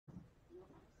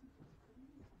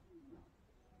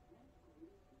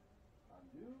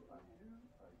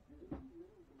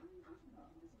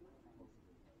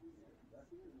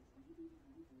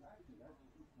Actually, that's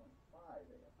 2.5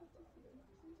 amps.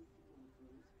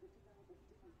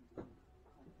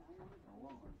 The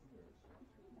long one here is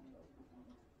 115,000.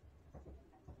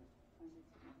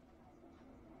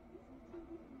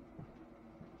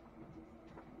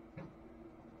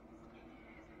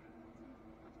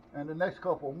 And the next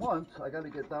couple months, I got to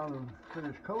get down and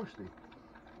finish Coastie.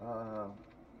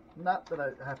 Not that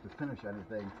I have to finish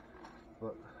anything,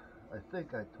 but I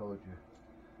think I told you.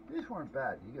 These weren't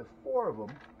bad. You get 4 of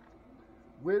them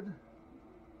with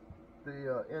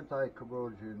the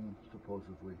anti-corrosion,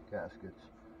 supposedly, gaskets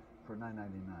for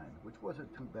 $9.99, which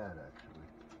wasn't too bad, actually.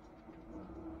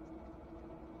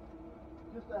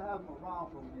 Just to have them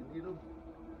around for when you need them,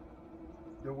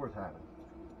 they're worth having.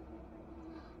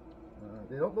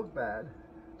 They don't look bad.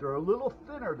 They're a little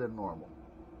thinner than normal,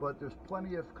 but there's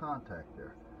plenty of contact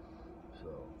there. So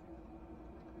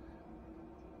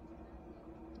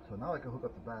now I can hook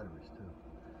up the batteries too.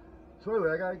 So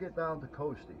anyway, I gotta get down to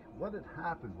Coastie. What had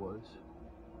happened was,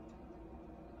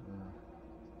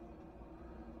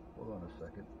 hold on a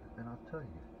second, and I'll tell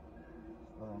you.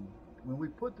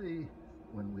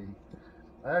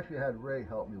 I actually had Ray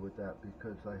help me with that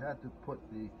because I had to put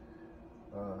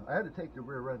I had to take the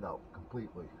rear end out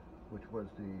completely, which was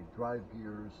the drive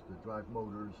gears, the drive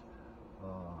motors,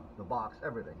 the box,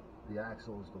 everything, the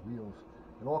axles, the wheels.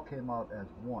 It all came out as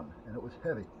one, and it was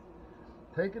heavy.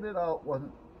 Taking it out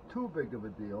wasn't too big of a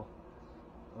deal,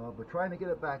 but trying to get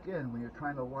it back in when you're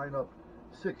trying to line up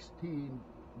 16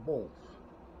 bolts.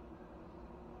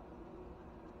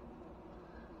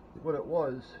 What it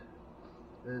was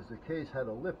is the case had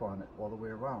a lip on it all the way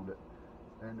around it,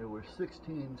 and there were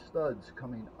 16 studs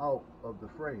coming out of the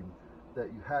frame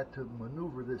that you had to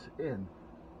maneuver this in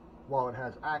while it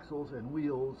has axles and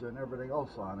wheels and everything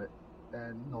else on it,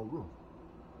 and no room,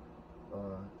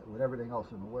 with everything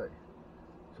else in the way.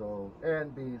 So,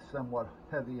 and being somewhat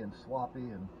heavy and sloppy,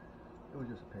 and it was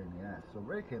just a pain in the ass. So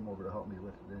Ray came over to help me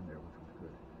lift it in there, which was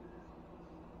good.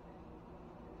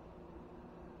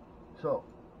 So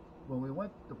when we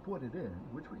went to put it in,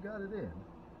 which we got it in,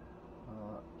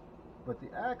 but the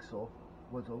axle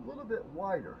was a little bit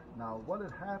wider. Now what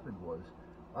had happened was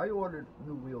I ordered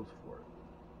new wheels for it.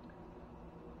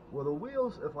 Well, the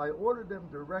wheels, if I ordered them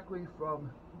directly from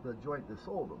the joint that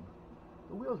sold them,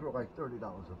 the wheels were like $30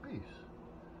 a piece.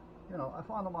 You know, I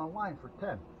found them online for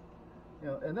 10. You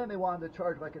know, and then they wanted to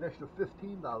charge like an extra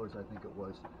 $15, I think it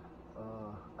was.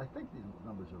 I think these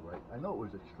numbers are right. I know it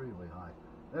was extremely high.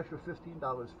 An extra $15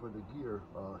 for the gear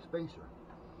spacer,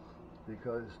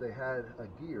 because they had a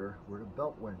gear where the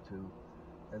belt went to,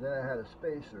 and then I had a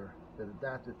spacer that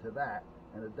adapted to that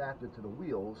and adapted to the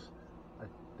wheels. I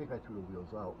think I threw the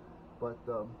wheels out, but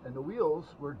and the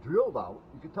wheels were drilled out.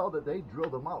 You could tell that they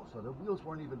drilled them out, so the wheels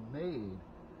weren't even made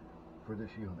for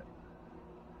this unit.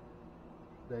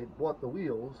 They bought the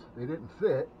wheels, they didn't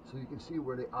fit, so you can see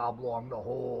where they oblong the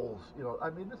holes. You know, I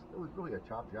mean, it was really a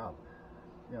chop job.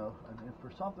 You know, I mean,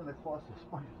 for something that cost as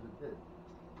much as it did,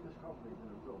 this company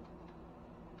did a real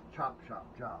chop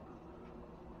job.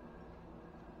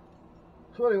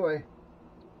 So anyway,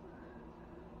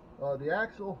 the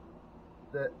axle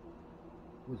that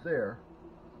was there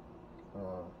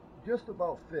just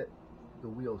about fit the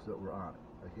wheels that were on it.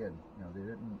 Again, you know, they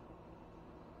didn't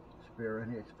spare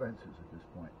any expenses at this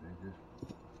point. They just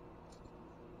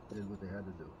did what they had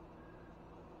to do.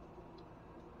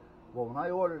 Well, when I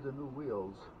ordered the new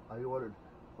wheels, I ordered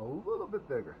a little bit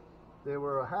bigger. They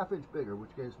were a ½ inch bigger,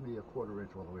 which gives me a 1/4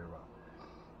 inch all the way around.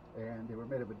 And they were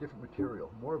made of a different material,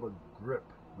 more of a grip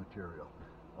material.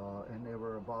 And they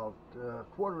were about a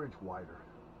 1/4 inch wider.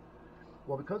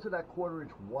 Well, because of that 1/4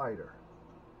 inch wider,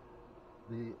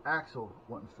 the axle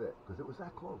wouldn't fit because it was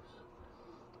that close.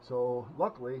 So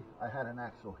luckily, I had an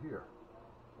axle here,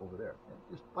 over there. And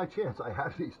just by chance, I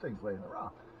have these things laying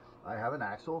around. I have an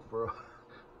axle for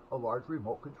a large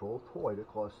remote control toy that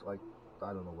costs like,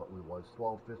 I don't know what it was,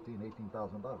 $12, $15,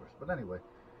 $18,000. But anyway,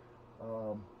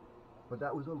 but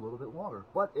that was a little bit longer.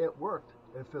 But it worked.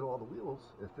 It fit all the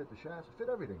wheels. It fit the shafts. It fit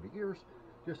everything. The gears.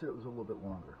 Just that it was a little bit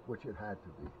longer, which it had to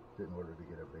be in order to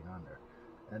get everything on there.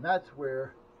 And that's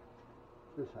where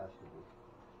this has to be.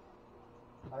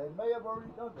 I may have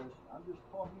already done this. I'm just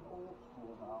talking old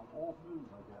school now. Old news,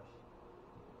 I guess.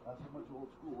 Not so much old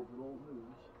school, but old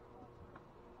news.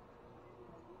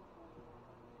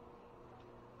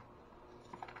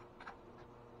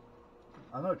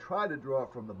 I'm going to try to draw it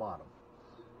from the bottom.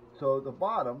 So the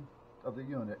bottom of the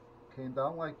unit came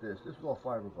down like this. This was all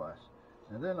fiberglass.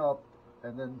 And then up,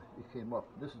 and then it came up.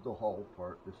 This is the hull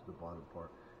part. This is the bottom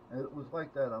part. And it was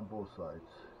like that on both sides.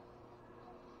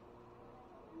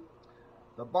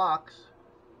 The box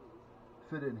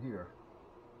fit in here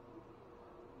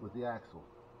with the axle.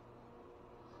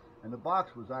 And the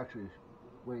box was actually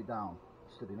way down,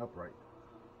 sitting upright.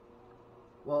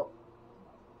 Well,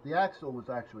 the axle was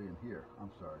actually in here.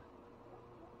 I'm sorry.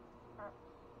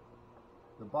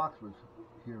 The box was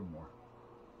here more.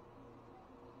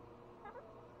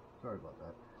 Sorry about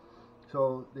that.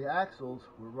 So the axles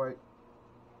were right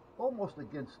almost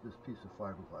against this piece of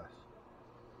fiberglass.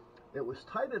 It was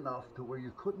tight enough to where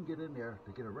you couldn't get in there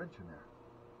to get a wrench in there.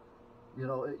 You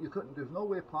know, you couldn't, there's no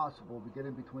way possible to get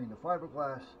in between the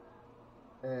fiberglass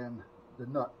and the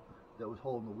nut that was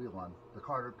holding the wheel on, the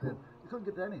Carter pin. You couldn't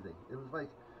get to anything. It was like,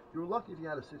 you were lucky if you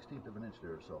had a 1/16 of an inch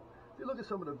there or so. If you look at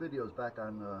some of the videos back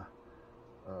on,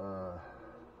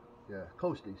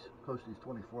 Coasties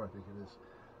 24, I think it is,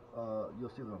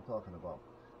 you'll see what I'm talking about.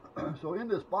 So in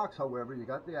this box, however, you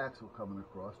got the axle coming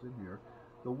across in here.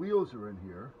 The wheels are in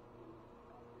here.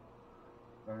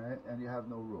 All right, and you have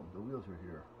no room. The wheels are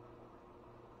here.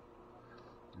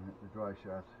 And the dry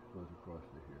shaft goes across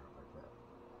to here like that.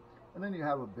 And then you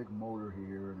have a big motor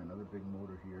here and another big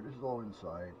motor here. This is all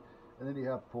inside. And then you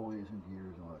have pulleys and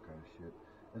gears and all that kind of shit.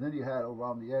 And then you had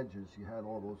around the edges, you had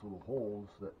all those little holes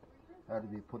that had to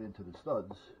be put into the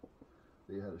studs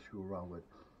that you had to screw around with.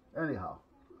 Anyhow,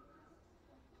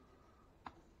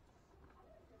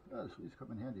 the sleeves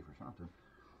come in handy for something.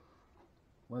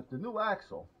 With the new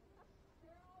axle,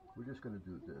 we're just going to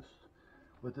do this.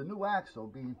 With the new axle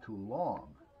being too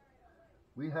long,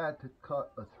 we had to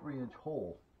cut a 3-inch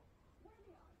hole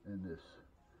in this.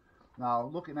 Now,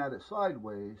 looking at it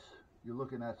sideways, you're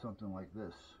looking at something like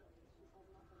this.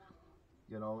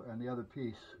 You know, and the other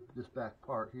piece, this back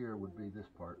part here would be this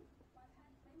part.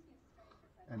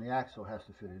 And the axle has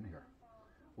to fit in here.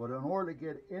 Well, in order to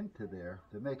get into there,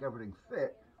 to make everything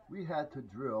fit, we had to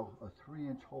drill a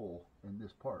 3-inch hole in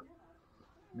this part,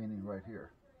 meaning right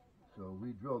here. So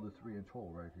we drilled a 3-inch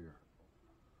hole right here.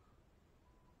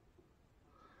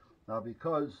 Now,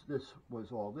 because this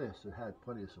was all this, it had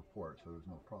plenty of support, so there was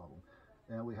no problem.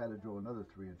 And we had to drill another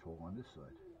 3-inch hole on this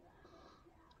side.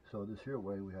 So this here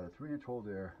way, we had a 3-inch hole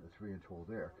there, a 3-inch hole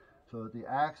there. So that the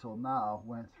axle now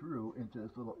went through into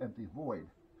this little empty void.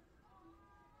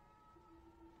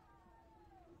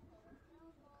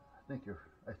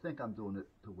 I think I'm doing it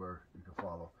to where you can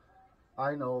follow.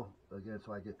 I know, again,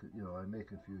 so I get, I may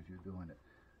confuse you doing it.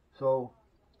 So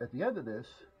at the end of this,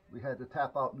 we had to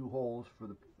tap out new holes for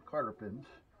the Carter pins,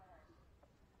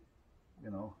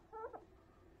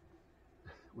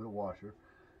 with a washer,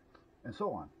 and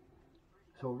so on.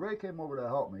 So Ray came over to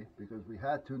help me because we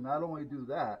had to not only do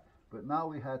that, but now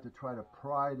we had to try to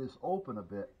pry this open a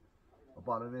bit,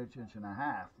 about an inch, inch and a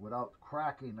half, without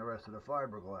cracking the rest of the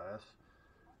fiberglass.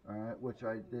 All right, which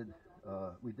I did.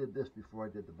 We did this before I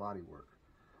did the body work.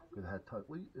 Because I had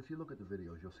if you look at the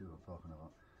videos, you'll see what I'm talking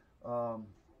about.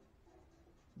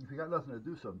 If you got nothing to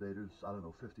do someday, there's, I don't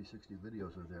know, 50, 60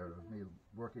 videos are there of me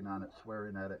working on it,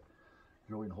 swearing at it,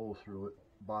 drilling holes through it,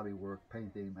 body work,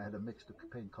 painting. I had to mix the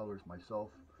paint colors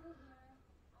myself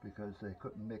because they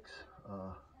couldn't mix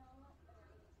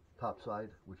topside,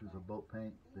 which was a boat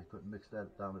paint. They couldn't mix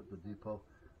that down at the depot.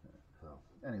 So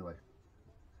anyway.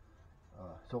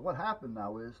 So what happened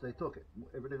now is they took it.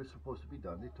 Everything was supposed to be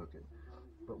done. They took it.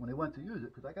 But when they went to use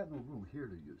it, because I got no room here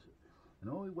to use it,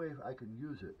 and the only way I can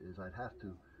use it is I'd have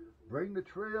to bring the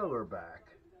trailer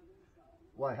back.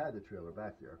 Well, I had the trailer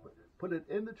back there, but put it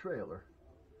in the trailer,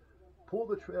 pull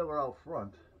the trailer out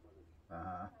front,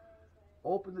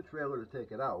 open the trailer to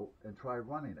take it out, and try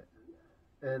running it.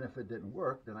 And if it didn't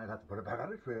work, then I'd have to put it back on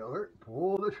the trailer,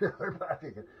 pull the trailer back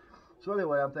again. So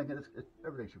anyway, I'm thinking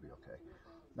everything should be okay.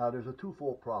 Now, there's a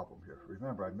twofold problem here.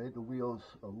 Remember, I made the wheels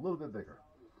a little bit bigger.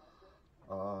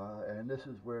 And this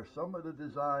is where some of the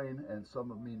design and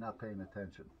some of me not paying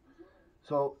attention.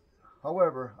 So,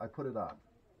 however, I put it on.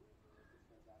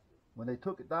 When they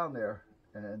took it down there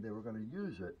and they were going to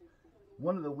use it,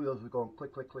 one of the wheels was going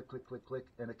click, click, click, click, click, click,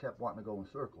 and it kept wanting to go in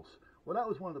circles. Well, that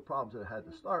was one of the problems that I had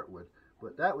to start with,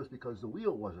 but that was because the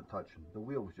wheel wasn't touching. The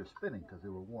wheel was just spinning because they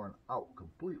were worn out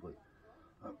completely.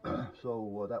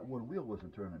 So that one wheel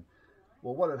wasn't turning.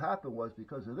 Well, what had happened was,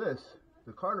 because of this,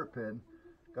 the Carter pin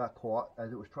got caught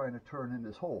as it was trying to turn in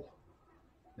this hole.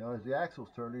 As the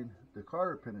axle's turning, the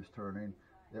Carter pin is turning,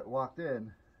 it locked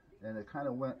in, and it kind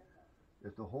of went,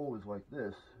 if the hole is like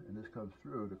this, and this comes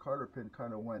through, the Carter pin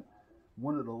kind of went,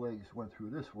 one of the legs went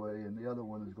through this way, and the other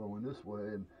one is going this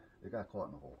way, and it got caught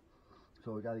in the hole.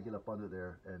 So we got to get up under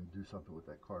there and do something with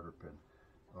that Carter pin.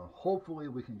 Hopefully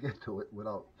we can get to it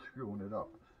without screwing it up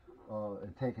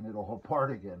and taking it all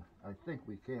apart again. I think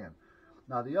we can.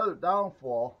 Now, the other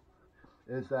downfall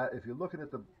is that if you're looking at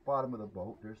the bottom of the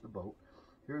boat, there's the boat,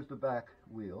 Here's the back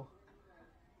wheel.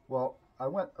 Well, I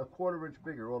went a 1/4 inch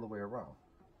bigger all the way around,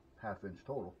 1/2 inch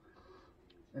total.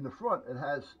 In the front, it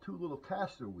has 2 little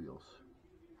caster wheels,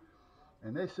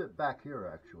 and they sit back here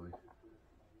actually.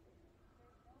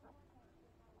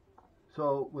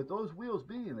 So with those wheels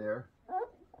being there,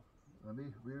 let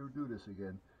me redo this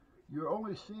again. You're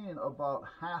only seeing about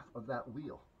half of that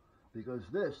wheel because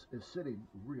this is sitting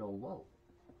real low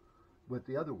with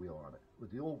the other wheel on it.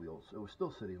 With the old wheels, it was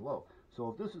still sitting low. So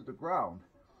if this is the ground,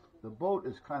 the boat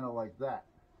is kind of like that.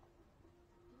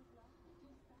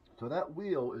 So that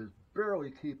wheel is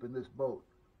barely keeping this boat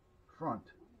front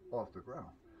off the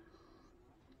ground.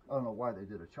 I don't know why they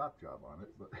did a chop job on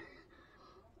it, but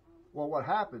well, what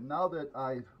happened now that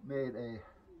I've made a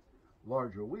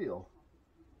larger wheel,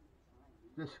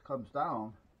 this comes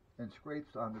down and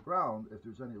scrapes on the ground if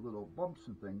there's any little bumps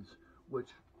and things,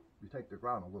 which you take the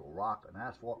ground, a little rock and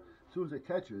asphalt, as soon as it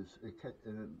catches,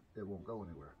 it won't go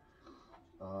anywhere.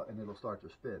 And it'll start to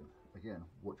spin. Again,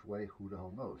 which way, who the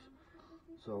hell knows?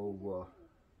 So,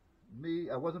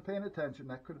 I wasn't paying attention.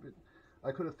 That could have been,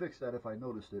 I could have fixed that if I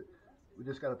noticed it. We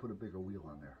just got to put a bigger wheel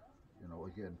on there. You know,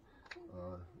 again,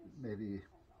 maybe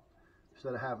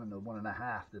instead of having the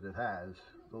 1.5 that it has,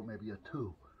 go maybe a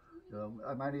 2. You know,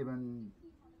 I might even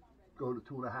go to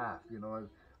 2.5. You know,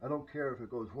 I don't care if it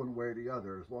goes one way or the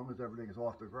other, as long as everything is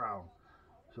off the ground.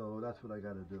 So that's what I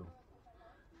got to do.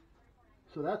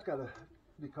 So that's got to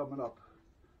be coming up.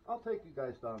 I'll take you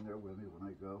guys down there with me when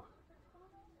I go.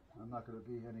 I'm not going to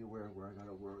be anywhere where I got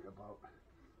to worry about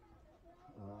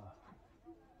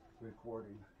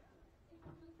recording.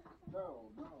 No,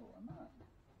 I'm not.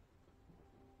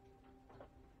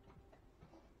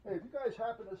 Hey, if you guys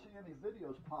happen to see any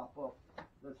videos pop up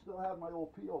that still have my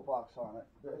old P.O. box on it,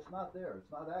 it's not there.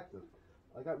 It's not active.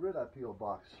 I got rid of that P.O.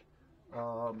 box.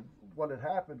 What had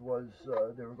happened was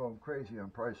they were going crazy on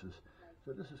prices.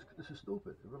 So this is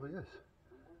stupid. It really is.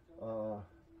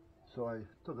 So I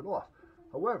took it off.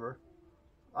 However,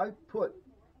 I put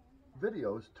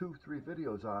videos, 2-3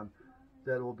 videos on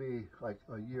that will be like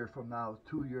a year from now,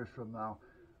 2 years from now.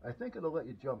 I think it'll let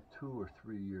you jump 2 or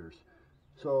 3 years.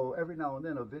 So every now and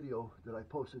then a video that I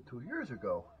posted 2 years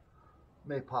ago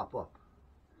may pop up.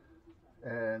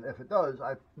 And if it does,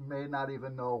 I may not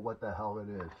even know what the hell it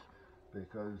is,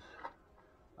 because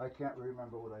I can't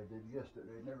remember what I did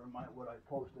yesterday, never mind what I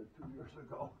posted 2 years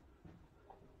ago.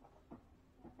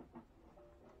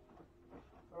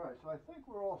 Alright, so I think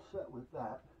we're all set with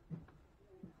that.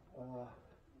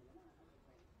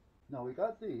 Now we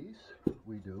got these,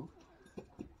 we do.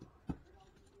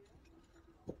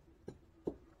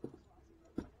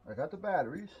 I got the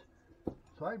batteries,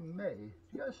 so I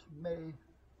just may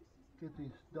get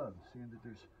these done, seeing that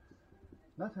there's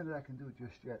nothing that I can do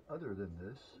just yet other than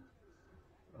this.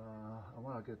 I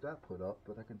want to get that put up,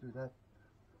 but I can do that.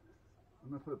 I'm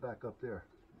going to put it back up there,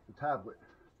 the tablet.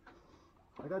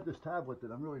 I got this tablet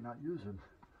that I'm really not using,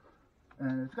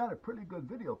 and it's got a pretty good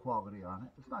video quality on it.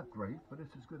 It's not great, but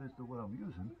it's as good as the one I'm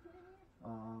using.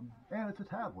 And it's a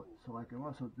tablet, so I can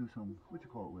also do some, what you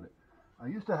call it with it. I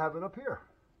used to have it up here,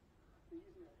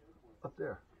 up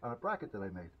there, on a bracket that I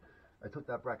made. I took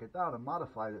that bracket down and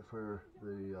modified it for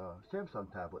the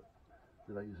Samsung tablet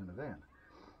that I use in the van.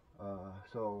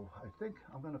 So I think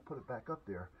I'm going to put it back up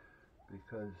there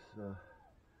because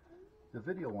the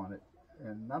video on it,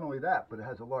 and not only that, but it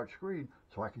has a large screen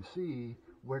so I can see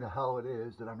where the hell it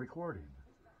is that I'm recording.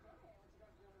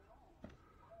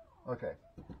 Okay,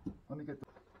 let me get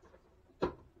the...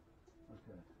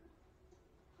 Okay.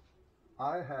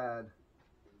 I had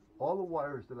all the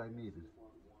wires that I needed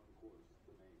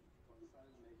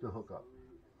to hook up.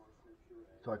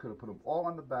 So I could have put them all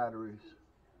on the batteries,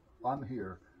 on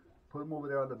here, put them over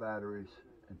there on the batteries,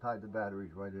 and tied the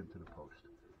batteries right into the post.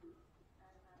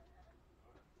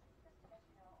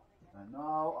 And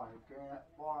now I can't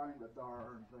find the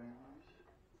darn things.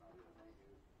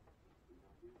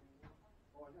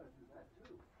 Oh, I gotta do that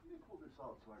too. Let me pull this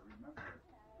out so I remember it.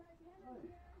 Hey,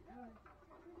 there,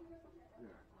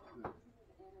 good.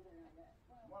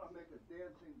 I want to make a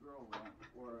dancing girl lamp,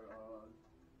 or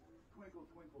twinkle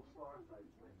twinkle star type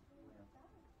thing.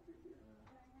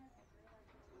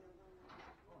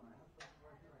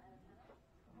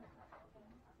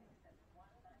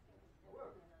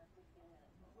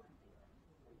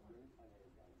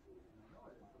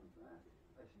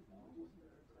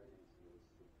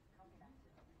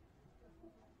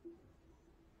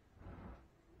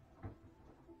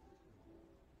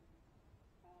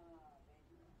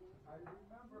 I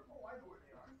remember, oh, I know where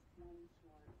they are.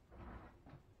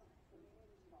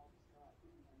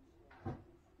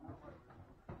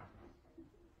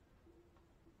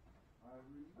 I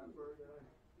remember that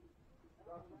I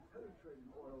got got some penetrating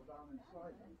oil down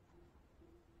inside them.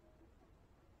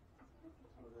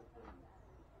 So that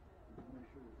make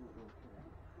sure that this is okay.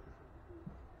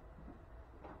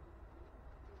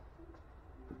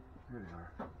 Here they are.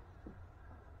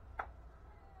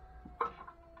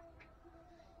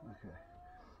 Okay.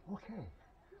 Okay.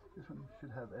 This one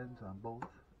should have ends on both.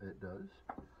 It does.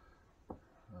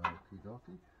 Okie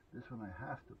dokie. This one I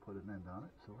have to put an end on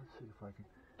it, so let's see if I can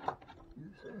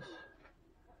use this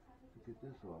to get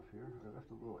this off here. I left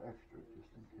a little extra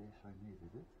just in case I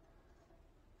needed it.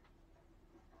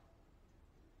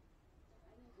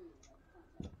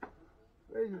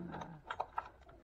 Very nice.